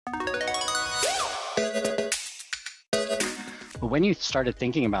When you started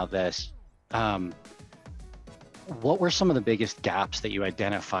thinking about this, um, what were some of the biggest gaps that you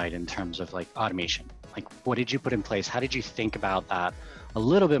identified in terms of like automation? Like, what did you put in place? How did you think about that a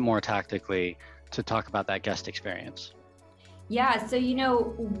little bit more tactically to talk about that guest experience? Yeah, so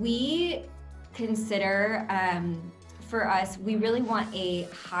we consider for us, we really want a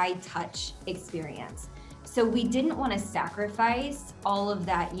high touch experience. So we didn't want to sacrifice all of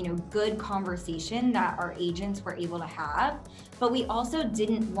that, good conversation that our agents were able to have, but we also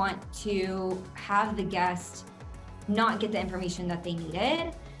didn't want to have the guest not get the information that they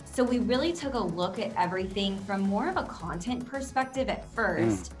needed. So we really took a look at everything from more of a content perspective at Mm,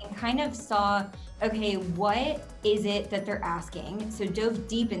 first and kind of saw, okay, what is it that they're asking? So dove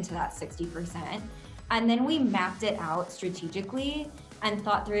deep into that 60%. And then we mapped it out strategically and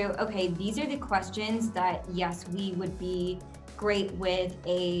thought through, okay, these are the questions that, yes, we would be great with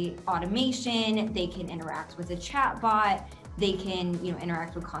a automation. They can interact with a chat bot. They can,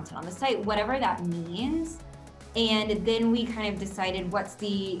 interact with content on the site, whatever that means. And then we kind of decided what's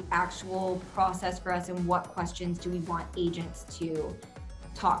the actual process for us and what questions do we want agents to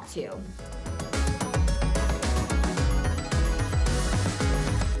talk to.